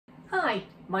Hi,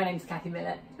 my name's Kathy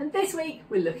Miller and this week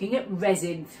we're looking at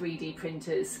resin 3D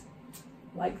printers,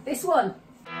 like this one.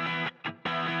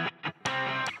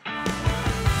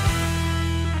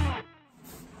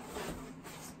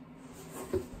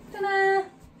 Ta-da!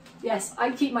 Yes,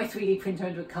 I keep my 3D printer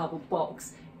under a cardboard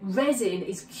box. Resin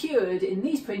is cured in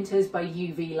these printers by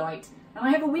UV light, and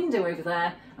I have a window over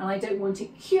there and I don't want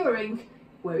it curing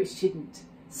where it shouldn't.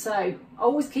 So I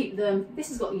always keep them, this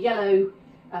has got yellow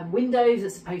windows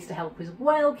that's supposed to help as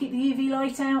well, keep the UV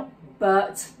light out,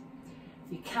 but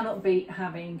you cannot be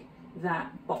having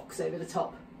that box over the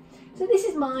top. So this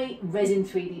is my Resin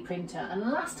 3D printer, and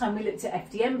last time we looked at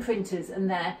FDM printers and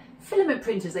their filament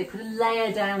printers, they put a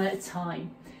layer down at a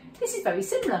time. This is very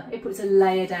similar, it puts a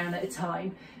layer down at a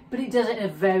time, but it does it in a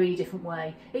very different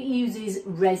way. It uses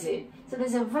resin. So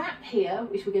there's a vat here,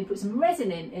 which we're going to put some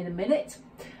resin in a minute,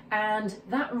 and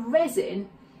that resin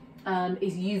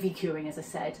is UV curing, as I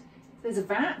said. There's a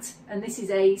vat, and this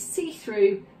is a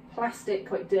see-through plastic,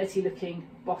 quite dirty looking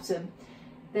bottom.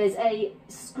 There's a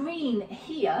screen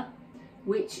here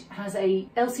which has a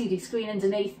LCD screen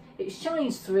underneath. It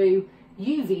shines through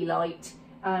UV light,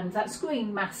 and that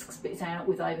screen masks bits out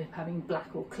with either having black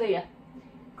or clear.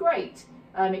 Great,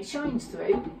 it shines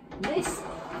through. This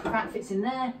vat fits in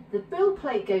there, the build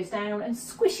plate goes down and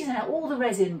squishes out all the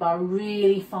resin by a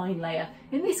really fine layer.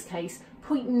 In this case,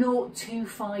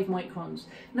 0.025 microns.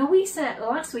 Now we set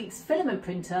last week's filament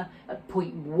printer at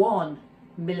 0.1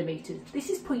 millimeters. This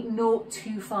is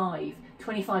 0.025,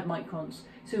 25 microns.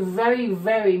 So very,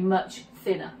 very much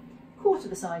thinner, quarter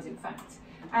the size in fact.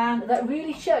 And that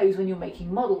really shows when you're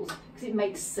making models because it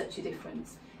makes such a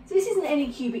difference. So this isn't any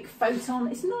cubic photon,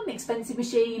 it's not an expensive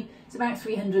machine, it's about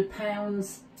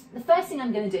 £300. The first thing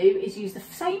I'm going to do is use the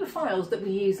same files that we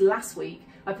used last week.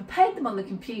 I prepared them on the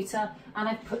computer and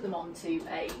I've put them onto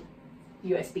a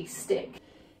USB stick.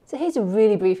 So here's a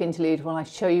really brief interlude while I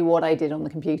show you what I did on the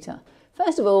computer.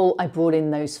 First of all, I brought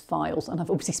in those files, and I've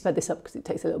obviously sped this up because it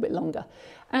takes a little bit longer.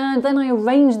 And then I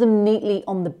arranged them neatly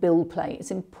on the build plate.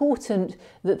 It's important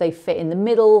that they fit in the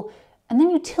middle, and then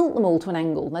you tilt them all to an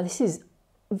angle. Now this is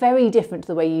very different to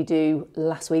the way you do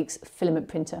last week's filament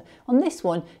printer. On this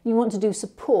one, you want to do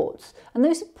supports, and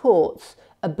those supports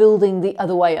are building the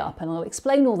other way up, and I'll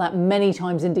explain all that many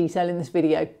times in detail in this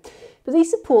video. But these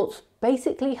supports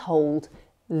basically hold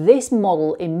this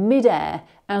model in mid-air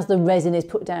as the resin is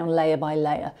put down layer by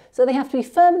layer. So they have to be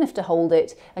firm enough to hold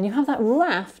it, and you have that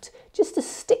raft just to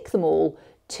stick them all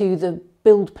to the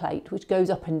build plate, which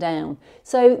goes up and down.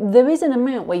 So there is an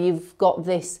amount where you've got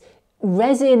this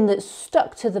resin that's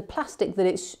stuck to the plastic that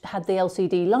it's had the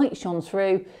LCD light shone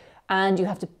through, and you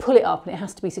have to pull it up and it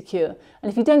has to be secure.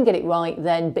 And if you don't get it right,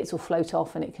 then bits will float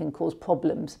off and it can cause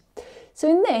problems. So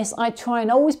in this, I try and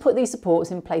always put these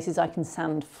supports in places I can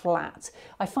sand flat.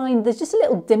 I find there's just a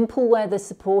little dimple where the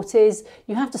support is.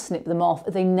 You have to snip them off.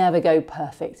 They never go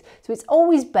perfect. So it's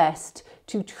always best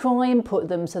to try and put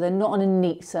them so they're not on a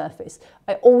neat surface.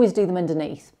 I always do them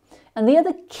underneath. And the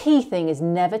other key thing is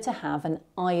never to have an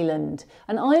island.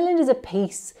 An island is a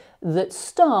piece that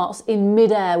starts in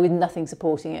mid-air with nothing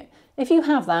supporting it. If you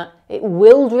have that, it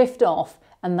will drift off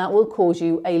and that will cause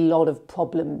you a lot of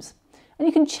problems. And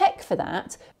you can check for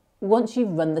that once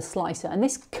you've run the slicer. And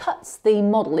this cuts the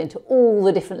model into all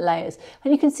the different layers.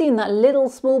 And you can see in that little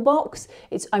small box,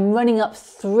 I'm running up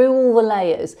through all the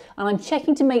layers and I'm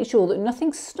checking to make sure that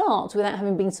nothing starts without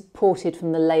having been supported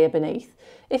from the layer beneath.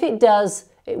 If it does,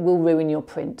 it will ruin your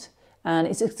print. And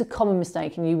it's a common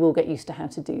mistake and you will get used to how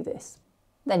to do this.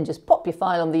 Then just pop your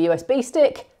file on the USB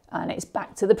stick and it's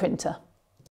back to the printer.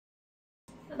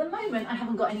 At the moment I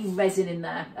haven't got any resin in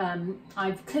there.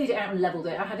 I've cleared it out and levelled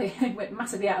it. It went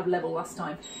massively out of level last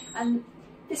time. And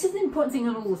this is the important thing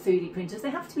on all the 3D printers. They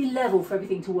have to be level for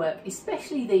everything to work,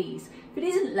 especially these. If it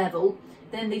isn't level,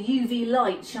 then the UV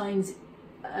light shines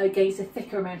against a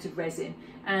thicker amount of resin.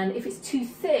 And if it's too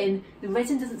thin, the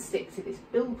resin doesn't stick to this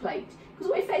build plate. Because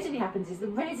what effectively happens is the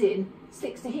resin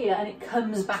sticks to here and it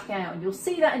comes back out. And you'll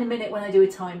see that in a minute when I do a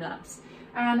time lapse.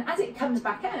 And as it comes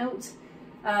back out,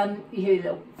 you hear a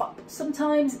little pop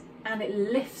sometimes, and it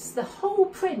lifts the whole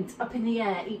print up in the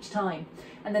air each time.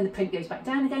 And then the print goes back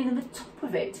down again and the top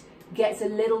of it gets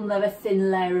another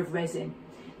thin layer of resin.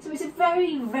 So it's a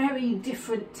very, very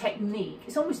different technique.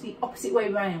 It's almost the opposite way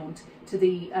round to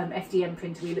the FDM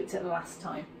printer we looked at last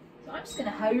time. So I'm just going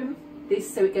to home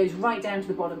this so it goes right down to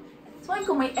the bottom. So I've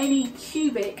got my any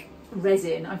cubic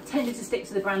resin. I've tended to stick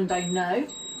to the brand I know.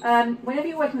 Whenever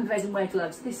you're working with resin, wear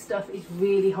gloves. This stuff is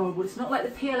really horrible. It's not like the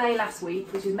PLA last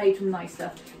week, which is made from nice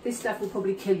stuff. This stuff will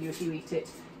probably kill you if you eat it,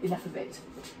 enough of it.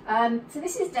 So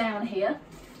this is down here,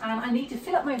 and I need to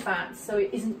fill up my vat so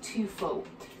it isn't too full.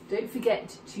 don't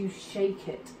forget to shake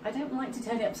it. I don't like to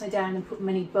turn it upside down and put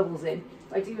many bubbles in,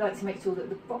 but I do like to make sure that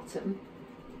the bottom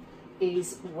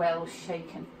is well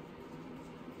shaken.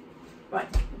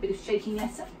 Right, a bit of shaking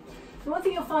lesson. The one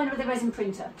thing you'll find with a resin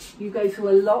printer, you go through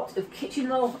a lot of kitchen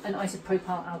roll and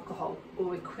isopropyl alcohol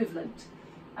or equivalent.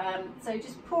 So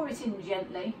just pour it in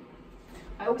gently.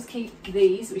 I always keep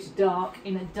these, which are dark,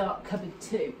 in a dark cupboard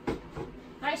too.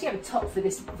 I actually have a top for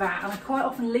this vat and I quite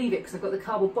often leave it because I've got the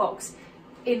cardboard box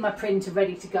in my printer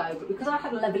ready to go, but because I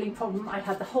had a levelling problem, I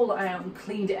had the whole lot out and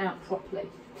cleaned it out properly.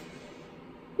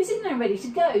 This is now ready to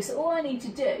go, so all I need to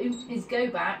do is go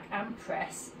back and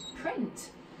press print.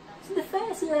 So the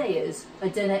first layers are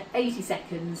done at 80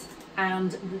 seconds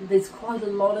and there's quite a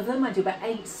lot of them. I do about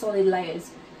 8 solid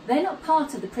layers. They're not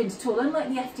part of the print at all, unlike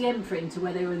the FDM printer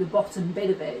where they were the bottom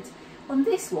bit of it. On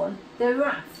this one, they're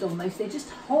wrapped almost, they're just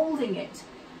holding it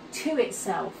to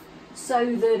itself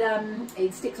so that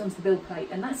it sticks onto the build plate,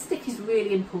 and that stick is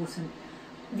really important.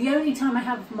 The only time I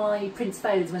have my prints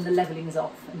fail is when the levelling is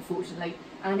off, unfortunately,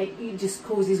 and it just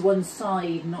causes one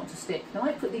side not to stick. Now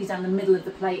I put these down the middle of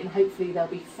the plate and hopefully they'll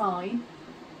be fine.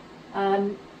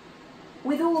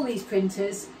 With all these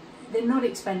printers, they're not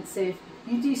expensive.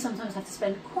 You do sometimes have to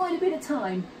spend quite a bit of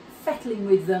time fettling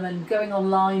with them and going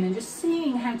online and just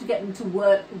seeing how to get them to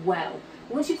work well.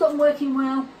 Once you've got them working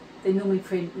well, they normally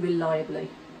print reliably.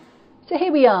 So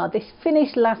here we are, this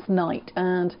finished last night,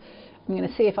 and I'm going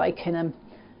to see if I can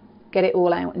get it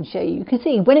all out and show you. You can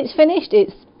see when it's finished,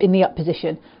 it's in the up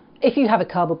position. If you have a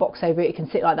cardboard box over it, it can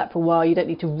sit like that for a while. You don't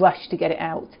need to rush to get it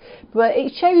out. But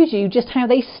it shows you just how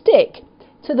they stick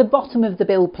to the bottom of the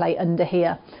build plate under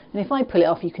here. And if I pull it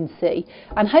off, you can see.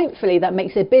 And hopefully that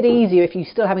makes it a bit easier if you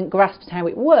still haven't grasped how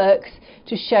it works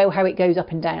to show how it goes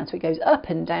up and down. So it goes up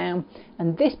and down,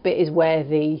 and this bit is where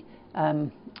the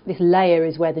this layer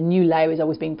is where the new layer is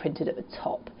always being printed at the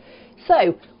top.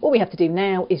 So what we have to do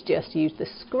now is just use the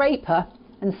scraper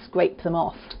and scrape them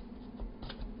off,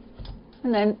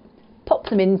 and then pop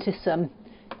them into some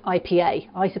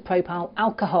IPA, isopropyl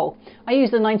alcohol. I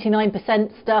use the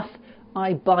 99% stuff.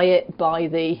 I buy it by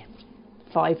the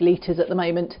 5 litres at the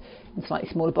moment in slightly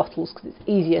smaller bottles because it's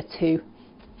easier to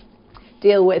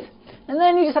deal with. And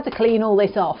then you just have to clean all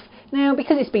this off. Now,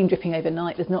 because it's been dripping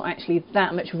overnight, there's not actually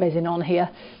that much resin on here,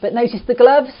 but notice the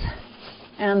gloves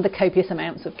and the copious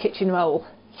amounts of kitchen roll.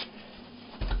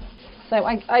 So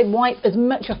I wipe as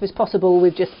much off as possible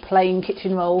with just plain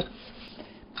kitchen roll,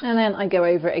 and then I go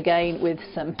over it again with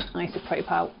some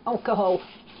isopropyl alcohol.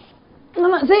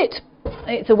 And that's it.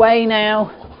 It's away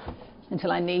now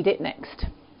until I need it next.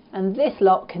 And this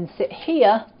lot can sit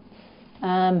here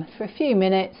for a few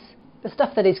minutes. The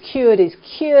stuff that is cured,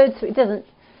 so it doesn't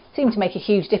seem to make a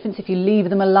huge difference if you leave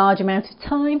them a large amount of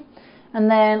time.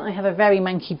 And then I have a very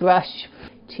manky brush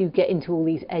to get into all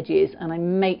these edges, and I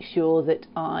make sure that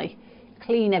I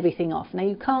clean everything off. Now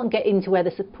you can't get into where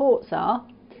the supports are,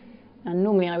 and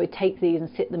normally I would take these and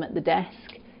sit them at the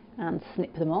desk and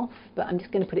snip them off, but I'm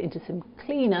just going to put it into some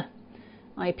cleaner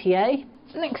IPA.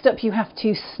 Next up, you have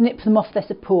to snip them off their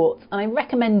supports, and I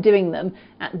recommend doing them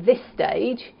at this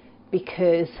stage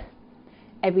because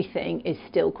everything is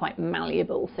still quite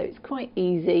malleable, so it's quite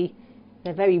easy.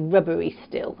 They're very rubbery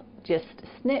still. Just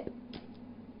snip.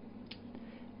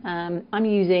 I'm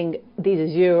using these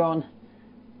Azuron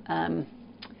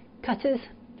cutters,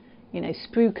 you know,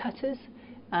 sprue cutters.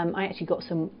 I actually got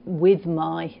some with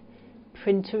my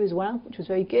printer as well, which was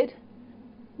very good.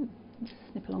 Just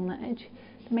snip along that edge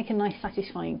to make a nice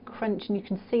satisfying crunch, and you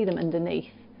can see them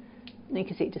underneath. And you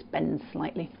can see it just bends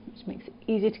slightly, which makes it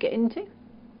easier to get into.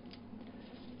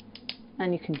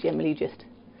 And you can generally just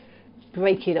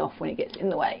break it off when it gets in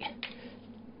the way.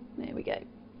 There we go.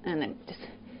 And then just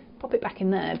pop it back in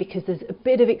there, because there's a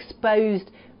bit of exposed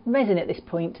resin at this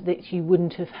point that you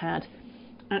wouldn't have had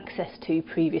access to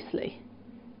previously.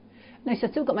 Notice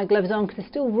I've still got my gloves on because there's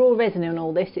still raw resin in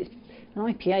all this. An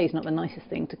IPA is not the nicest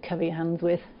thing to cover your hands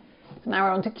with. So now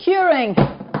we're on to curing.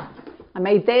 I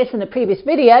made this in a previous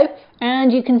video,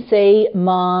 and you can see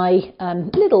my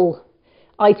little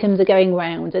items are going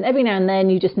round, and every now and then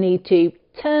you just need to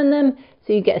turn them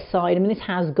so you get a side. I mean, this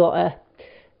has got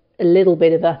a little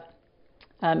bit of a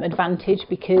advantage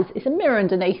because it's a mirror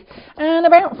underneath, and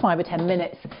about 5 or 10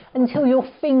 minutes until your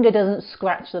finger doesn't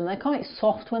scratch them. They're quite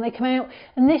soft when they come out,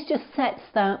 and this just sets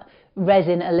that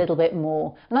resin a little bit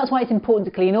more, and that's why it's important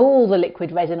to clean all the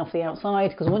liquid resin off the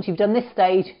outside, because once you've done this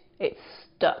stage, it's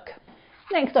stuck.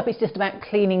 Next up, it's just about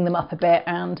cleaning them up a bit,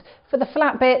 and for the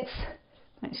flat bits,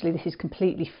 actually this is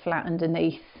completely flat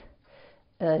underneath,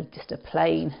 just a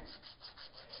plain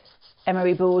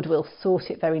emery board will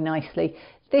sort it very nicely.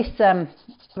 This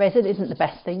resin isn't the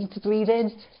best thing to breathe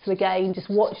in, so again, just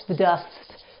watch the dust,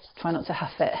 try not to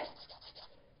huff it.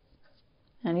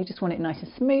 And you just want it nice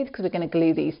and smooth because we're going to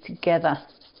glue these together.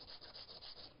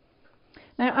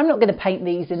 Now, I'm not going to paint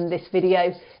these in this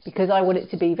video because I want it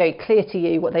to be very clear to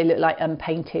you what they look like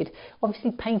unpainted.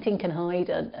 Obviously, painting can hide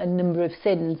a number of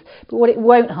sins, but what it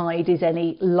won't hide is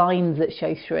any lines that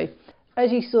show through.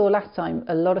 As you saw last time,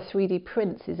 a lot of 3D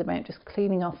prints is about just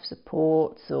cleaning off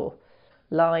supports or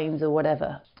lines or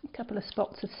whatever. A couple of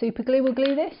spots of super glue will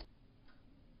glue this.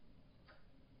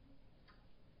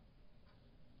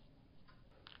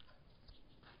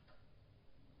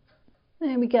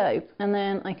 There we go, and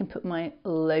then I can put my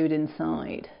load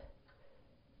inside.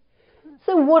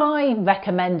 So would I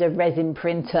recommend a resin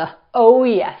printer? Oh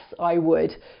yes, I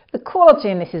would. The quality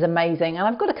in this is amazing, and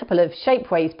I've got a couple of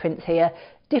Shapeways prints here,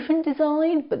 different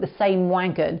design but the same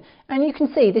wagon, and you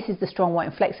can see this is the strong white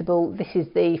and flexible, this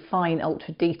is the fine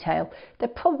ultra detail. They're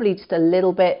probably just a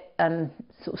little bit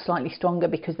sort of slightly stronger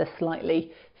because they're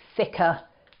slightly thicker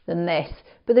than this,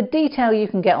 but the detail you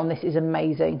can get on this is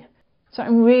amazing. So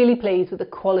I'm really pleased with the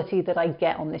quality that I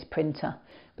get on this printer.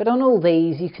 But on all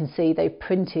these, you can see they've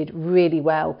printed really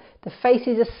well. The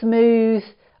faces are smooth.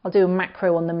 I'll do a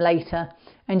macro on them later.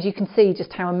 And you can see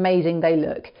just how amazing they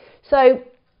look. So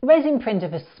resin printer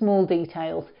for small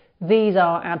details. These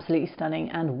are absolutely stunning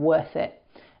and worth it.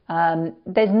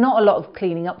 There's not a lot of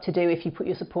cleaning up to do if you put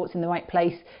your supports in the right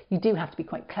place. You do have to be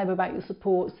quite clever about your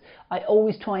supports. I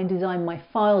always try and design my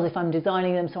files if I'm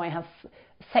designing them so I have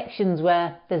sections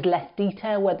where there's less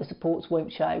detail, where the supports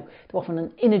won't show. They're often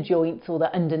an inner joints or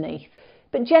they're underneath.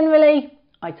 But generally,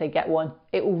 I'd say get one.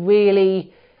 It will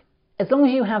really, as long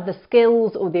as you have the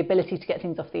skills or the ability to get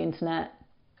things off the internet,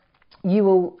 you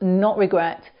will not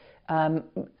regret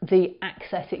the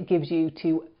access it gives you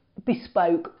to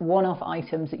bespoke one-off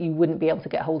items that you wouldn't be able to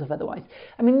get hold of otherwise.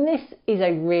 I mean, this is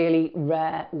a really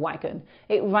rare wagon.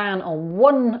 It ran on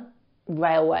one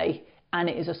railway, and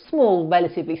it is a small,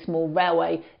 relatively small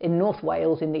railway in North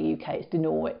Wales in the UK. It's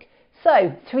Dinorwic.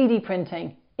 So 3D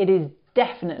printing, it is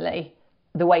definitely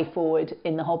the way forward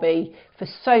in the hobby for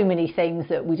so many things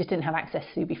that we just didn't have access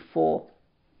to before.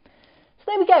 So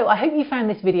there we go. I hope you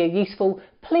found this video useful.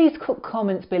 Please put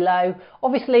comments below.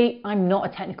 Obviously, I'm not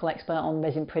a technical expert on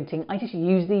resin printing. I just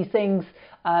use these things.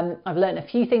 I've learned a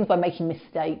few things by making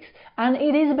mistakes, and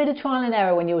it is a bit of trial and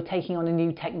error when you're taking on a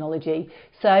new technology.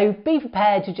 So be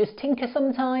prepared to just tinker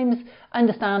sometimes,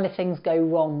 understand if things go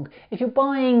wrong. If you're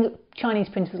buying Chinese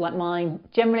printers like mine,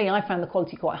 generally I found the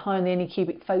quality quite high on the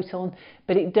Anycubic Photon,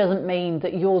 but it doesn't mean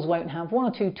that yours won't have one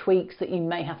or two tweaks that you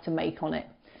may have to make on it.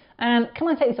 And can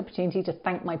I take this opportunity to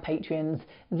thank my Patreons?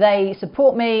 They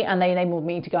support me and they enable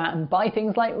me to go out and buy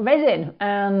things like resin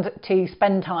and to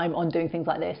spend time on doing things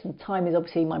like this. And time is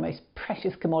obviously my most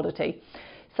precious commodity.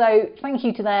 So thank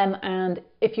you to them. And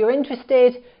if you're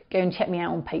interested, go and check me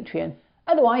out on Patreon.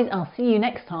 Otherwise, I'll see you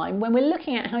next time when we're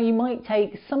looking at how you might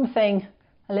take something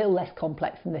a little less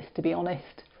complex than this, to be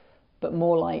honest, but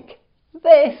more like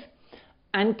this,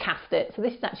 and cast it. So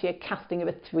this is actually a casting of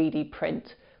a 3D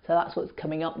print. So that's what's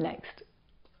coming up next.